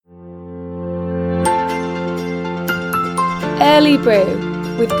Early Brew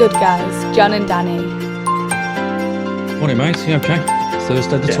with good guys, John and Danny. Morning, mate. You okay?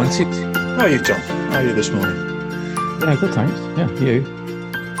 Thursday the 20th. How are you, John? How are you this morning? Yeah, good, thanks. Yeah, you?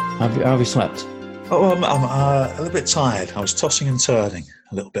 How have you slept? Oh, I'm a little bit tired. I was tossing and turning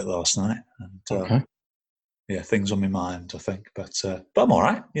a little bit last night. And, Okay. Yeah, things on my mind, I think. But I'm all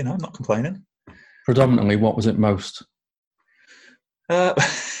right. I'm not complaining. Predominantly, what was it most? What,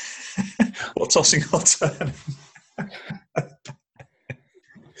 tossing or turning?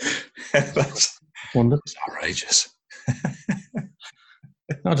 That's Wondered. outrageous.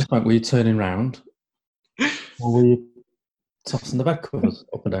 I just meant, were you turning round? Or were you tossing the bed covers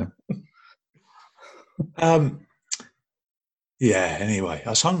up and down? Yeah, anyway, I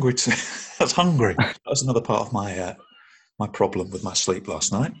was hungry. I was hungry. That was another part of my my problem with my sleep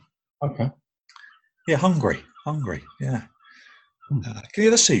last night. Okay. Yeah, hungry, yeah. Can you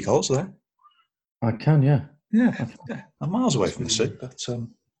hear the seagulls there? I can, yeah. Yeah, I'm miles away from the sea, but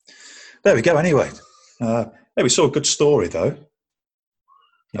there we go. Anyway, we saw a good story though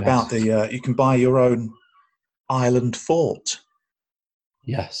about the you can buy your own island fort.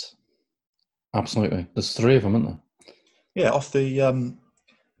 Yes, absolutely. There's 3 of them, aren't there? Yeah, off the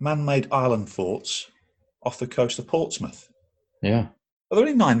man-made island forts off the coast of Portsmouth. Yeah. Are they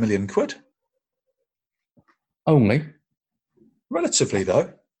only 9 million quid? Only? Relatively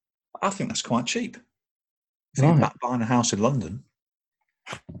though, I think that's quite cheap. Think about buying a house in London.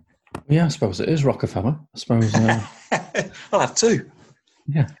 Yeah, I suppose it is Rockefeller. I suppose. I'll have 2.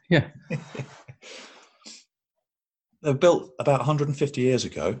 Yeah. They were built about 150 years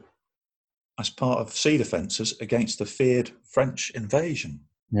ago as part of sea defences against the feared French invasion.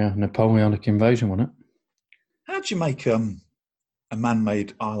 Yeah, Napoleonic invasion, wasn't it? How do you make a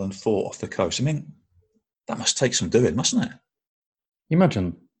man-made island fort off the coast? I mean, that must take some doing, mustn't it?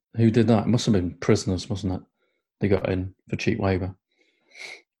 Imagine who did that. It must have been prisoners, mustn't it? They got in for cheap labour.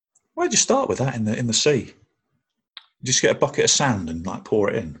 Where'd you start with that in the sea? You just get a bucket of sand and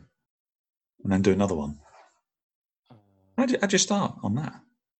pour it in, and then do another one. How'd you start on that?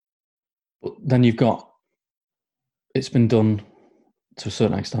 But then it's been done to a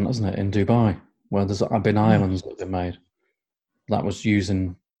certain extent, hasn't it, in Dubai, where there's been islands that have been made. That was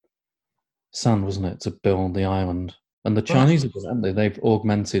using sand, wasn't it, to build the island. And the Chinese have done it, haven't they? They've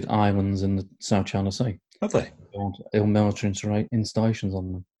augmented islands in the South China Sea. Have they? Built military installations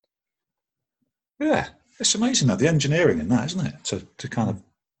on them. Yeah, it's amazing though, the engineering in that, isn't it? To kind of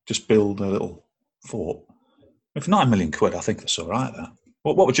just build a little fort. For 9 million quid, I think that's all right. That.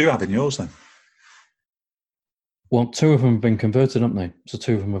 What would you have in yours then? Well, 2 of them have been converted, haven't they? So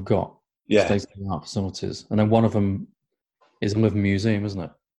 2 of them have got state-of-the-art facilities, and then one of them is a living museum, isn't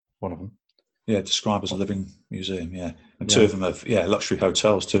it? One of them. Yeah, described as a living museum. Yeah, and 2 of them have luxury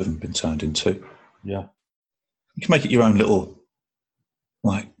hotels. 2 of them have been turned into. Yeah, you can make it your own little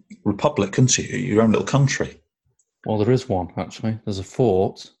republic, couldn't you? Your own little country. Well, there is one actually. There's a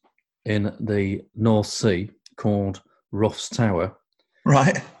fort in the North Sea called Ruff's Tower.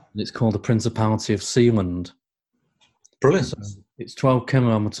 Right. And it's called the Principality of Sealand. Brilliant. So it's 12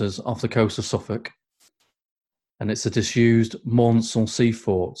 kilometres off the coast of Suffolk, and it's a disused Maunsell Sea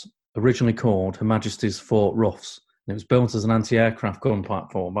Fort, originally called Her Majesty's Fort Ruffs. And it was built as an anti-aircraft gun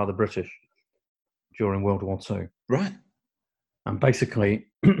platform by the British during World War II. Right. And basically,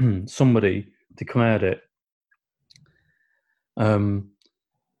 somebody declared it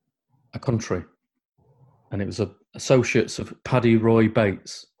a country, and it was associates of Paddy Roy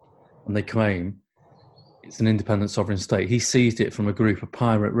Bates, and they claim it's an independent sovereign state. He seized it from a group of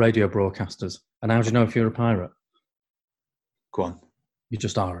pirate radio broadcasters. And how do you know if you're a pirate? Go on. You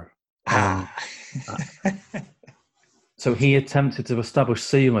just are. So he attempted to establish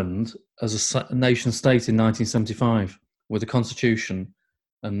Sealand as a nation state in 1975 with a constitution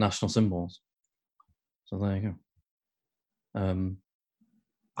and national symbols. So there you go.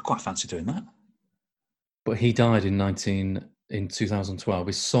 I quite fancy doing that. But he died in 2012.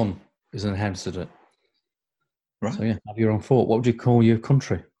 His son is inherited it. Right. So yeah, have your own fort. What would you call your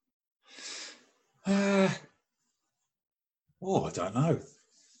country? I don't know.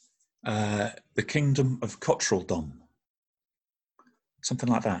 The Kingdom of Cottrelldom. Something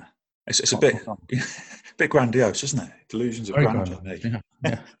like that. It's a bit grandiose, isn't it? Delusions of grandeur.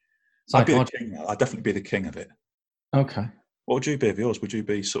 Yeah. I'd be the king. I'd definitely be the king of it. Okay. What would you be of yours? Would you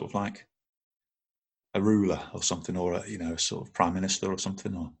be sort of like a ruler or something, or a sort of prime minister or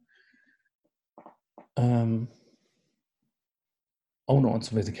something? Or I wouldn't want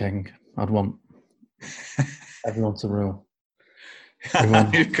to be the king. I'd want everyone to rule.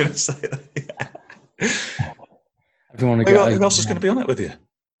 You're going to say that? Yeah. Everyone. Who else is going to be on it with you?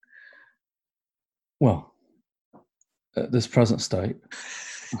 Well, at this present state,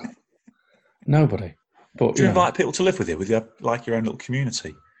 nobody. But Do you invite people to live with you, like your own little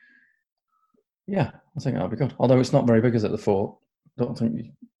community? Yeah, I think that'd be good. Although it's not very big, is it? The fort. Don't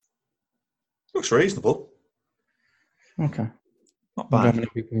think. Looks reasonable. Okay. Not How bad. many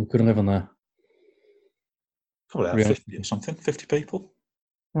people could live on there? Probably about 50 or something. 50 people.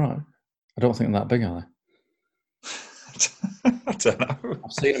 Right. I don't think they're that big, are they? I don't know.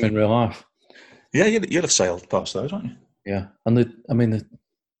 I've seen them in real life. Yeah, you'll have sailed past those, won't you? Yeah, and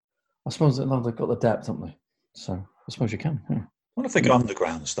I suppose they've got the depth, haven't they? So I suppose you can. Yeah. I wonder if they go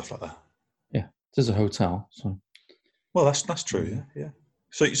underground and stuff like that. Yeah, it is a hotel, so. Well, that's true. Yeah.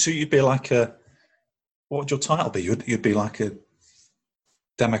 So you'd be like a. What would your title be? You'd be like a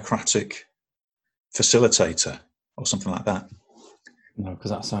democratic facilitator or something like that. No,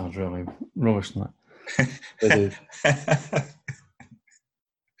 because that sounds really rubbish, doesn't it?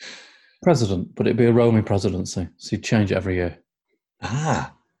 President, but it'd be a roaming presidency, so you'd change it every year.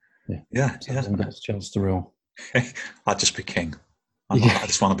 Ah, yeah. So everyone gets a chance to rule. I'd just be king. I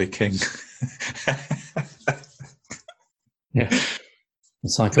just want to be king. Yeah,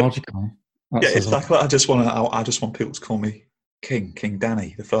 and psychologically. It's like I just want people to call me King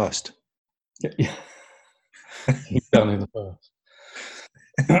Danny the First. Yeah, King Danny the First.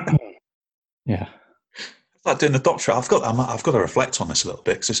 Yeah. It's like doing the doctorate. I've got to reflect on this a little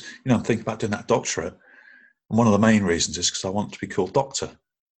bit because I'm thinking about doing that doctorate, and one of the main reasons is because I want to be called Doctor.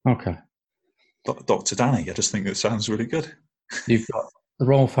 Okay. Dr. Danny. I just think it sounds really good. You've got the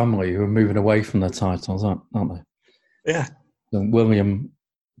royal family who are moving away from their titles, aren't they? Yeah. And William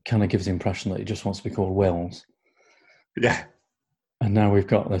kind of gives the impression that he just wants to be called Wills. Yeah. And now we've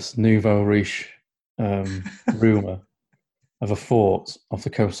got this nouveau riche rumour of a fort off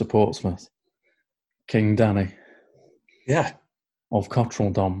the coast of Portsmouth. King Danny. Yeah. Of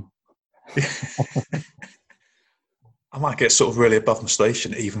Cottreldom. I might get sort of really above my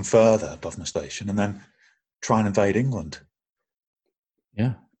station, even further above my station, and then try and invade England.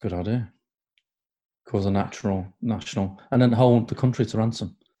 Yeah, good idea. Cause a national, and then hold the country to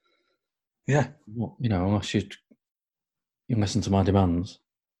ransom. Yeah. Unless you listen to my demands,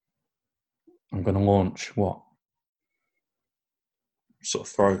 I'm going to launch what? Sort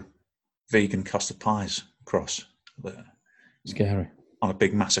of throw vegan custard pies across. Scary. On a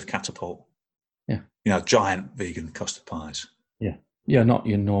big, massive catapult. Yeah. Giant vegan custard pies. Yeah. Yeah, not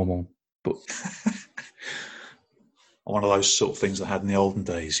your normal, but... One of those sort of things I had in the olden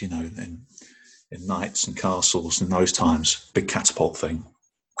days, in knights and castles in those times. Big catapult thing.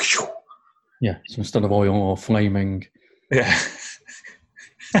 Yeah, so instead of oil or flaming... Yeah.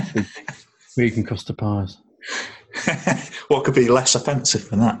 Vegan custard pies. What could be less offensive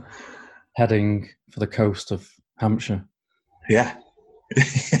than that? Heading for the coast of Hampshire. Yeah.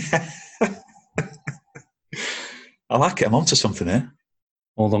 I like it. I'm onto something here.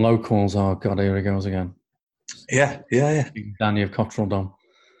 All the locals are, God, here he goes again. Yeah. Danny of Cottreldom.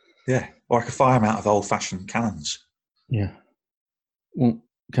 Yeah. Or I could fire them out of old-fashioned cannons. Yeah. Well,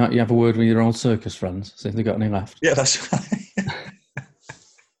 can't you have a word with your old circus friends, see if they've got any left? Yeah, that's right.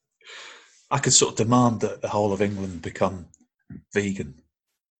 I could sort of demand that the whole of England become vegan.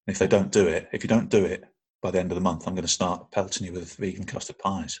 If you don't do it by the end of the month, I'm going to start pelting you with vegan custard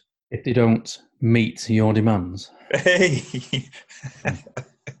pies. If they don't meet your demands. Hey!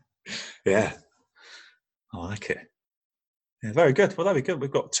 Yeah. I like it. Yeah, very good. Well, there we go. We've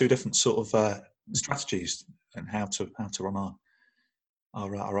got two different sort of strategies and how to run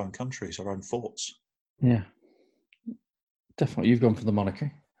our own countries, our own forts. Yeah. Definitely. You've gone for the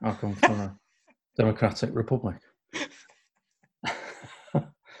monarchy. I've gone for a democratic republic.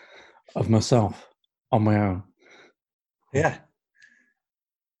 Of myself, on my own. Yeah.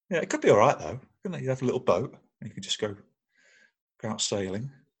 Yeah, it could be all right, though. Couldn't it? You have a little boat, and you could just go out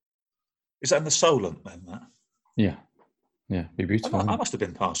sailing. Is that in the Solent, then, that? Yeah. Yeah, be beautiful. I must have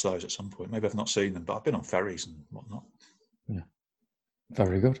been past those at some point. Maybe I've not seen them, but I've been on ferries and whatnot. Yeah.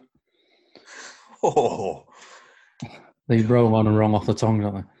 Very good. Oh. They roll on and wrong off the tongue,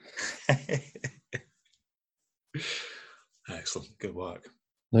 don't they? Excellent. Good work.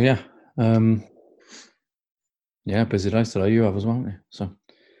 So, yeah. Yeah, busy day today. You have as well, haven't you? So.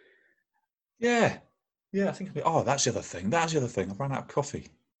 Yeah. Yeah, I think... that's the other thing. I've run out of coffee.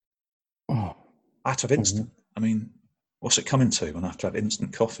 Oh. I have to have instant. I mean, what's it coming to when I have to have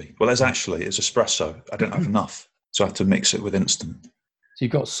instant coffee? Well, it's espresso. I don't have enough, so I have to mix it with instant. So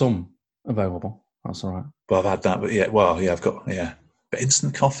you've got some available. That's all right. Well, I've had that, but I've got, But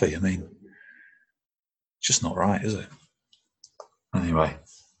instant coffee, I mean, it's just not right, is it? Anyway,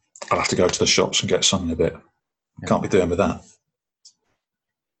 I'll have to go to the shops and get some in a bit. Can't be doing with that.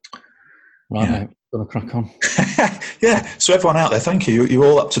 Right, Yeah. mate. Gonna crack on. Yeah. So everyone out there, thank you. You're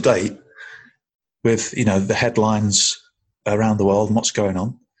all up to date with the headlines around the world and what's going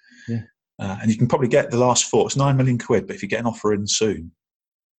on. Yeah. And you can probably get the last 4. It's 9 million quid, but if you get an offer in soon,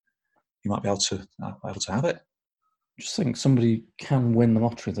 you might be able to have it. Just think somebody can win the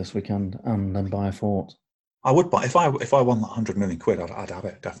lottery this weekend and then buy a fort. I would buy if I won 100 million quid. I'd have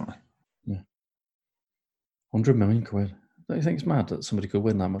it definitely. Yeah. 100 million quid. Don't you think it's mad that somebody could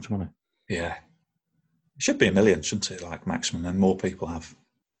win that much money? Yeah. It should be 1 million, shouldn't it? Like maximum, and more people have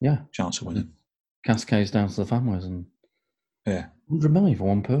a chance of winning. Cascades down to the families, and 100 million for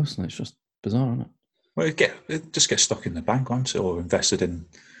one person. It's just bizarre, isn't it? Well, it just gets stuck in the bank, won't it, or invested in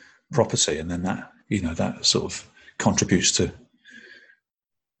property, and then that that sort of contributes to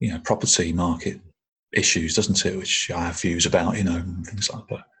property market issues, doesn't it? Which I have views about, and things like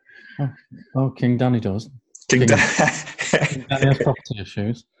that. Oh, King Danny does. King Danny has property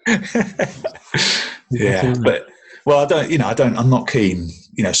issues. Yeah, but I don't. I'm not keen.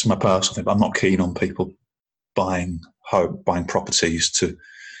 It's my personal thing, but I'm not keen on people buying properties to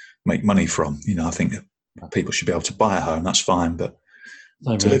make money from. I think people should be able to buy a home. That's fine, but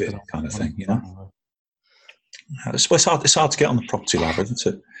to live in, kind of thing. It's hard to get on the property ladder, isn't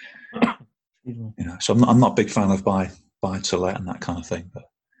it? So I'm not a big fan of buy to let and that kind of thing. But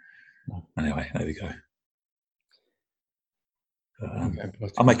anyway, there we go.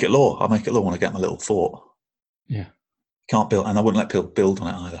 I'll make it law. When I get my little fort. Yeah. Can't build, and I wouldn't let people build on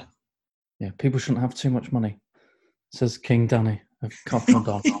it either. Yeah, people shouldn't have too much money, says King Danny of Cotton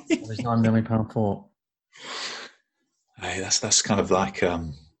Dog on his £9 million fort. Hey, that's kind of like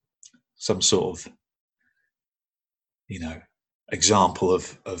some sort of example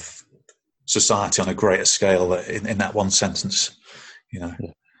of society on a greater scale in that one sentence.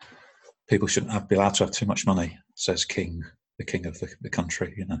 People shouldn't be allowed to have too much money, says the king of the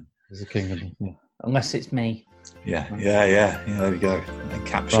country. He's the king of it. Yeah. Unless it's me. Yeah. There we go.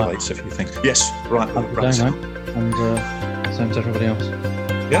 Encapsulates a few things. Yes, right. Have a good day, mate. And same to everybody else.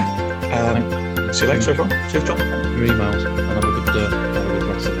 Yeah. See you later, everyone. Cheers, John. Your emails, and have a good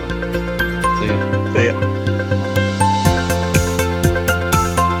rest of the day. See ya. See ya.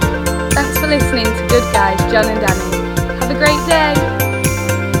 Thanks for listening to Good Guys, John and Danny. Have a great day.